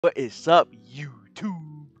What is up,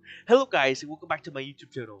 YouTube? Hello, guys, and welcome back to my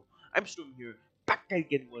YouTube channel. I'm Storm here, back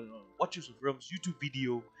again with Watchers of Realms YouTube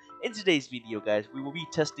video. In today's video, guys, we will be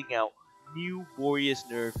testing out new Boreas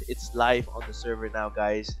Nerf. It's live on the server now,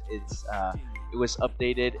 guys. It was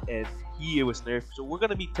updated and he was nerfed, so we're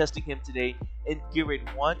gonna be testing him today in Gear Raid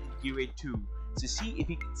 1 and Gear Raid 2 to see if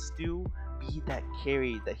he can still be that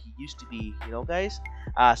carry that he used to be. Guys.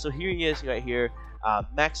 So here he is, right here.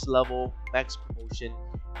 Max level, max promotion.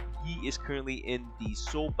 He is currently in the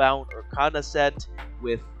Soulbound Arcana set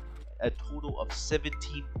with a total of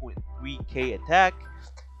 17.3k attack,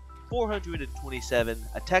 427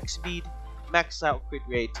 attack speed, max out crit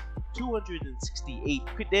rate, 268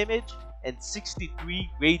 crit damage, and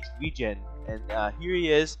 63 rage regen. And here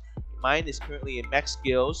he is. Mine is currently in max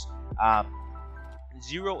skills,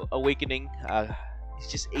 0 awakening.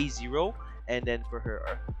 It's just A0, and then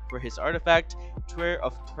for his artifact, Twere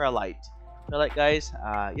of Twilight. Alright, guys,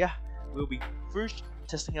 yeah, we'll be first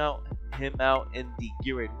testing him out in the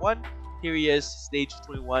Gear Raid 1. Here he is, stage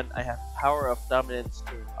 21. I have Power of Dominance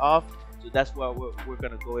turned off, so that's why we're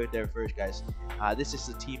gonna go in there first, guys. This is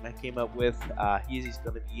the team I came up with. He's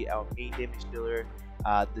gonna be our main damage dealer.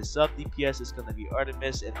 The sub DPS is gonna be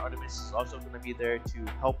Artemis, and Artemis is also gonna be there to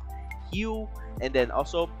help heal. And then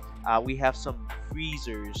also we have some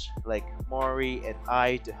freezers like Mari and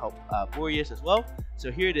I to help Boreas as well. So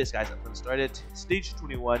here it is, guys. I'm gonna start it. Stage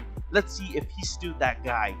 21. Let's see if he's still that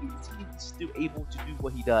guy. Is he still able to do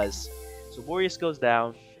what he does? So Boreas goes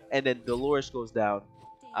down, and then Dolores goes down.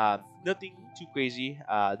 Nothing too crazy.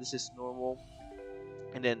 This is normal.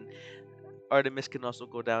 And then Artemis can also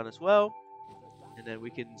go down as well. And then we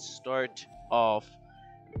can start off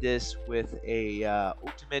this with a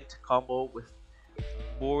ultimate combo with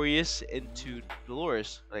Boreas into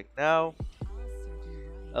Dolores. Like now,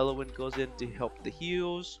 Elowen goes in to help the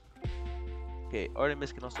heals. Okay,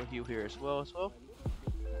 Artemis can also heal here as well.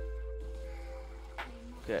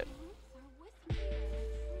 Okay,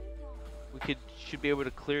 we should be able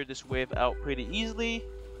to clear this wave out pretty easily.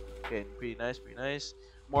 Okay, pretty nice, pretty nice.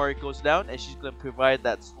 Mari goes down, and she's gonna provide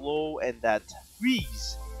that slow and that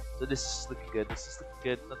freeze. So this is looking good. This is looking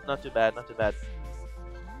good. Not too bad. Not too bad.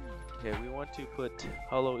 Okay, we want to put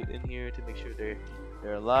Hollow in here to make sure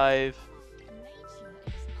they're alive.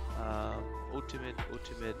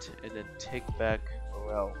 Ultimate, and then take back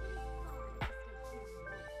Morel.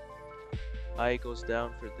 Eye goes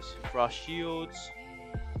down for the frost shields.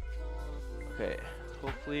 Okay,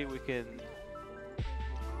 hopefully we're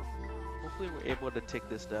able to take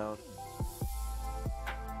this down.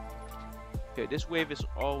 Okay, this wave is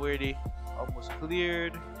already almost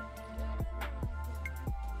cleared.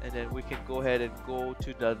 And then we can go ahead and go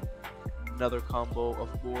to another combo of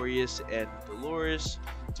Boreas and Dolores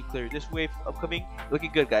to clear this wave upcoming.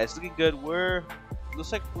 Looking good, guys. Looking good.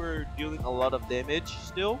 Looks like we're dealing a lot of damage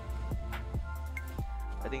still.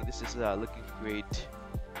 I think this is looking great.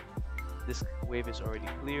 This wave is already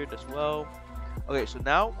cleared as well. Okay, so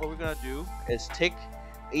now what we're gonna do is take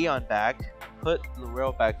Aeon back, put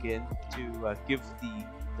Laurel back in to give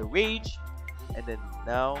the rage, and then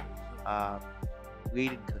now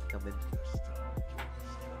Raiden can come in.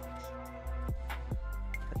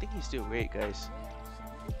 I think he's still great, guys.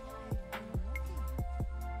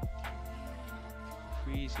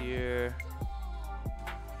 Freeze here.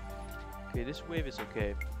 Okay, this wave is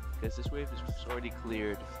okay because this wave is already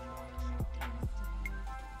cleared.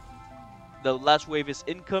 The last wave is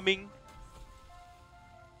incoming.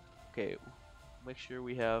 Okay, make sure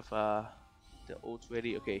we have the ults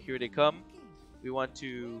ready. Okay, here they come. We want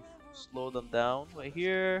to slow them down right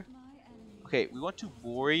here. Okay, we want to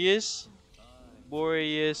Boreas,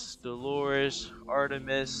 Dolores,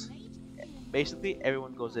 Artemis. Basically,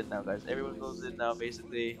 everyone goes in now, guys. Everyone goes in now,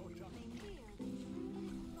 basically.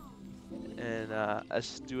 And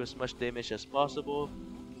do as much damage as possible.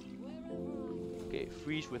 Okay,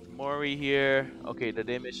 freeze with Mori here. Okay, the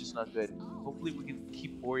damage is not good. Hopefully we can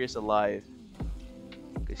keep Boreas alive,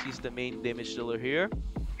 because he's the main damage dealer here.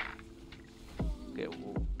 Okay,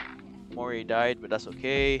 well, Mori died, but that's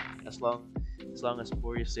okay. As long as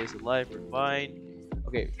Boreas stays alive, we're fine.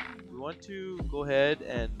 Okay, we want to go ahead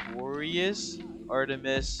and Boreas,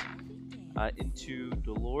 Artemis into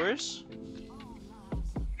Dolores.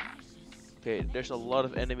 Okay, there's a lot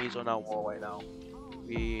of enemies on our wall right now.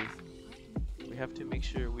 We have to make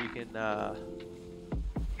sure we can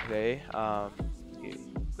okay,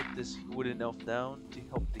 put this wooden elf down to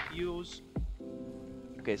help the heals.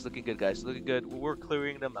 Okay, it's looking good, guys. Looking good. We're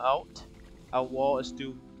clearing them out. Our wall is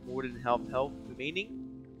still more than half health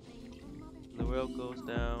remaining. Laurel goes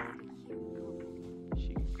down.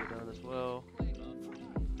 She can go down as well.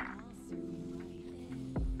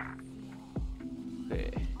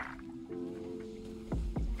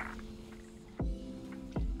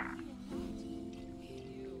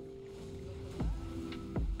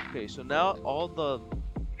 Okay, so now all the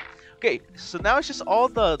so now it's just all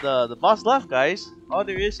the boss left, guys. All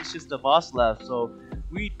there is just the boss left. So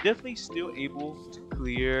we definitely still able to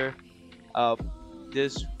clear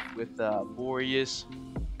this with Boreas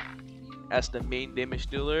as the main damage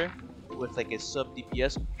dealer with like a sub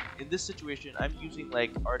DPS. In this situation, I'm using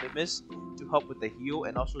like Artemis to help with the heal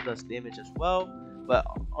and also does damage as well. But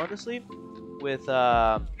honestly, with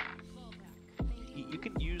you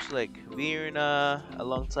can use like Virna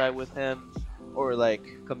alongside with him, or like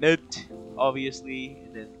Commit, obviously.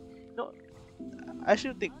 And then, no, I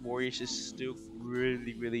should think Boreas is still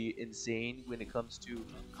really insane when it comes to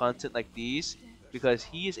content like these, because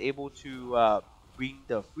he is able to bring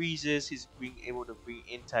the freezes. He's being able to bring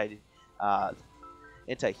uh,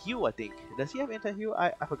 anti-heal, I think. Does he have anti-heal?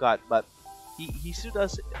 I forgot, but he still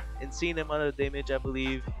does insane amount of damage, I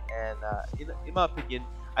believe. And in my opinion,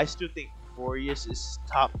 I still think Boreas is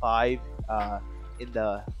top 5 in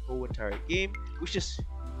the whole entire game, which is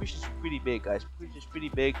pretty big, guys. Which is pretty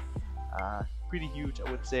big, pretty huge, I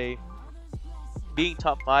would say. Being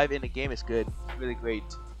top 5 in the game is good, really great.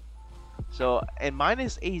 So, and mine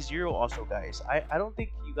is A0 also, guys. I don't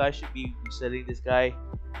think you guys should be resetting this guy.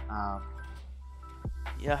 Um,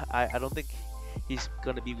 yeah, I don't think he's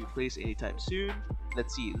gonna be replaced anytime soon.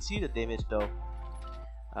 Let's see the damage though.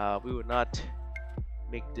 We will not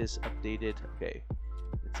make this updated. Okay,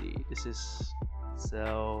 let's see. This is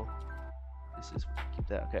so. This is keep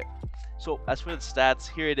that. Okay. So as for the stats,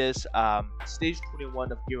 here it is. Stage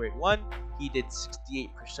 21 of Gear Rate 1, he did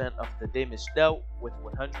 68% of the damage dealt with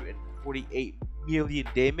 148 million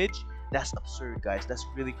damage. That's absurd, guys. That's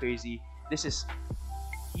really crazy.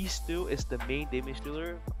 He still is the main damage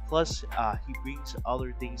dealer. Plus, he brings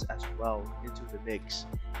other things as well into the mix.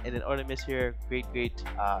 And then Artemis here, great,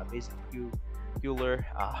 amazing healer,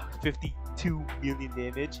 52 million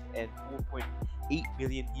damage and 4.8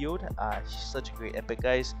 million healed. She's such a great epic,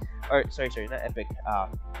 guys. Or sorry, not epic.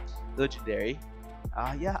 Legendary.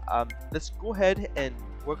 Let's go ahead and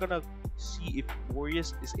we're gonna see if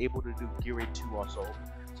Boreas is able to do Gear Rate 2 also.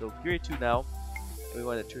 So Gear Rate 2 now. We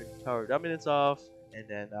want to turn Tower Dominance off, and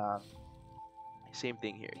then same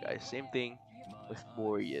thing here, guys. Same thing with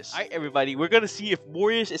Boreas. Alright, everybody, we're gonna see if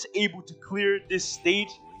Boreas is able to clear this stage.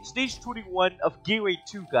 Stage 21 of Gear Rate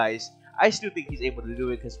 2, guys. I still think he's able to do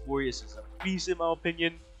it because Boreas is a beast in my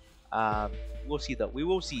opinion. We'll see though. We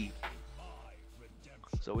will see.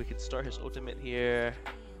 So we can start his ultimate here,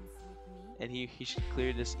 and he should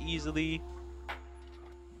clear this easily.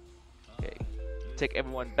 Okay, take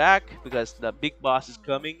everyone back because the big boss is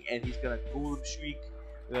coming and he's gonna golem shriek.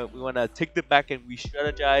 We wanna take them back and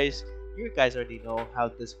re-strategize. You guys already know how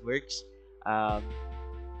this works.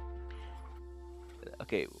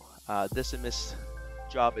 Okay, Decimus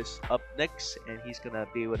job is up next, and he's gonna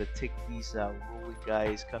be able to take these rolling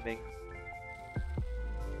guys coming.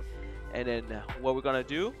 And then what we're gonna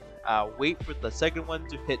do, wait for the second one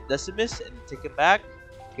to hit Decimus and take him back.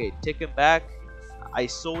 Okay, take him back.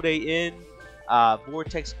 Isode in,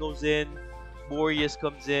 Vortex goes in, Boreas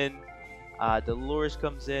comes in, Dolores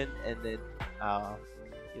comes in, and then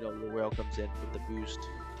Laurel comes in with the boost.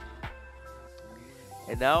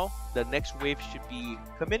 And now the next wave should be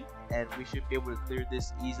coming, and we should be able to clear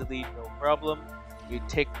this easily, no problem. We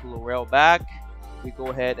take Laurel back. We go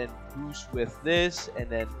ahead and boost with this, and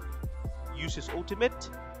then use his ultimate.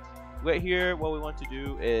 Right here, what we want to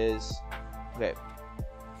do is, okay,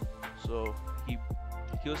 so he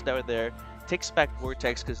heals that right there, takes back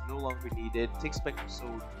Vortex because no longer needed, takes back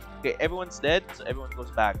Sword. Okay, everyone's dead, so everyone goes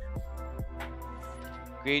back.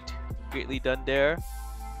 Greatly done there.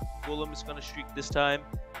 Golem is gonna shriek this time,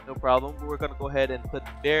 no problem. We're gonna go ahead and put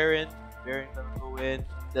Baron gonna go in,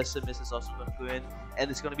 Decimus is also gonna go in,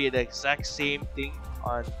 and it's gonna be the exact same thing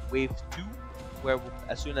on wave 2, where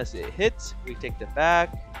as soon as it hits, we take them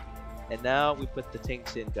back, and now we put the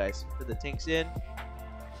tanks in, guys. Put the tanks in.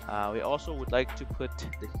 We also would like to put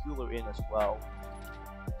the healer in as well.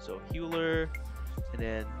 So healer, and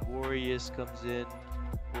then Boreas comes in.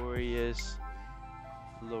 Boreas,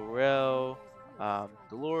 Laurel,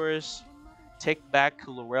 Dolores. Take back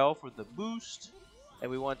Laurel for the boost,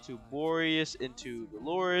 and we want to Boreas into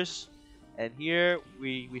Dolores. And here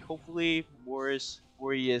we hopefully Boreas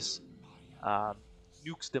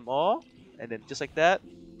nukes them all, and then just like that.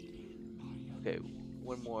 Okay,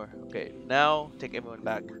 one more. Okay, now take everyone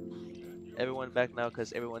back. Everyone back now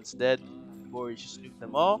because everyone's dead. Boreas just nuked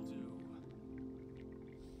them all.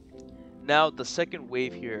 Now the second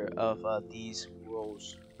wave here of these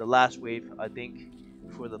roles, the last wave I think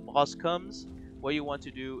before the boss comes, what you want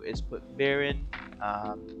to do is put Baron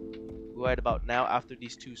right about now after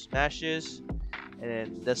these two smashes, and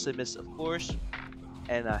then Decimus of course.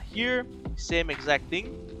 And here, same exact thing.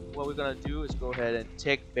 What we're gonna do is go ahead and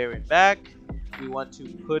take Baron back. We want to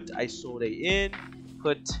put Isole in,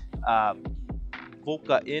 put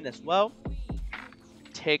Volca in as well.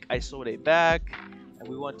 Take Isole back, and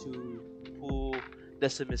we want to pull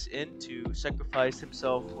Decimus in to sacrifice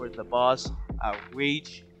himself for the boss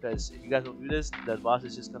Rage. Because if you guys don't do this, the boss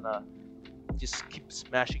is just gonna keep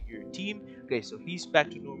smashing your team. Okay, so he's back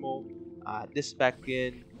to normal. This back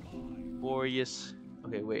in. Boreas.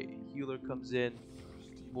 Okay, wait. Healer comes in.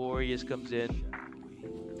 Boreas comes in.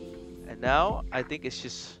 And now I think it's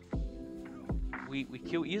just we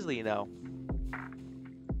kill easily now.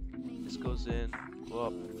 This goes in.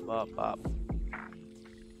 Bop, bop, bop.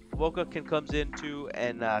 Volca comes in too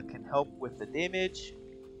and can help with the damage.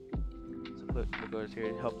 We'll go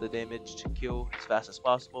here to help the damage to kill as fast as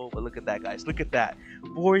possible. But look at that, guys. Look at that.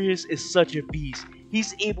 Boreas is such a beast.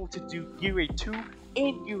 He's able to do Gear Raid 2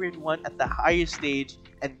 and Gear Raid 1 at the highest stage,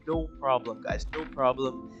 and no problem, guys. No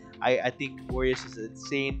problem. I think Boreas is an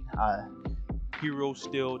insane hero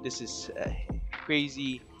still. This is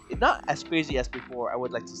crazy. Not as crazy as before, I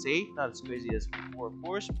would like to say. Not as crazy as before, of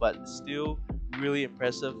course, but still really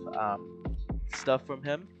impressive. Stuff from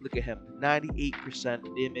him. Look at him,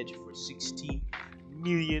 98% damage for 16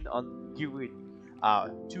 million on Gear Raid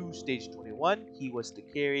 2 stage 21. He was the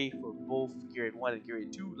carry for both Gear Raid 1 and Gear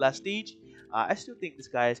Raid 2 last stage. I still think this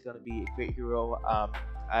guy is going to be a great hero.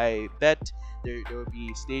 I bet there will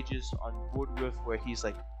be stages on Boardwolf where he's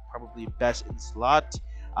like probably best in slot.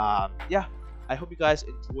 Yeah, I hope you guys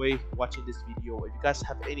enjoy watching this video. If you guys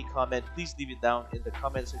have any comment, please leave it down in the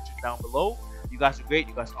comment section down below. You guys are great.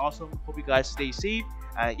 You guys are awesome. Hope you guys stay safe.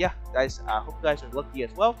 Yeah, guys, I hope you guys are lucky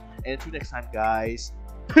as well. And until next time, guys,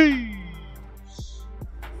 peace.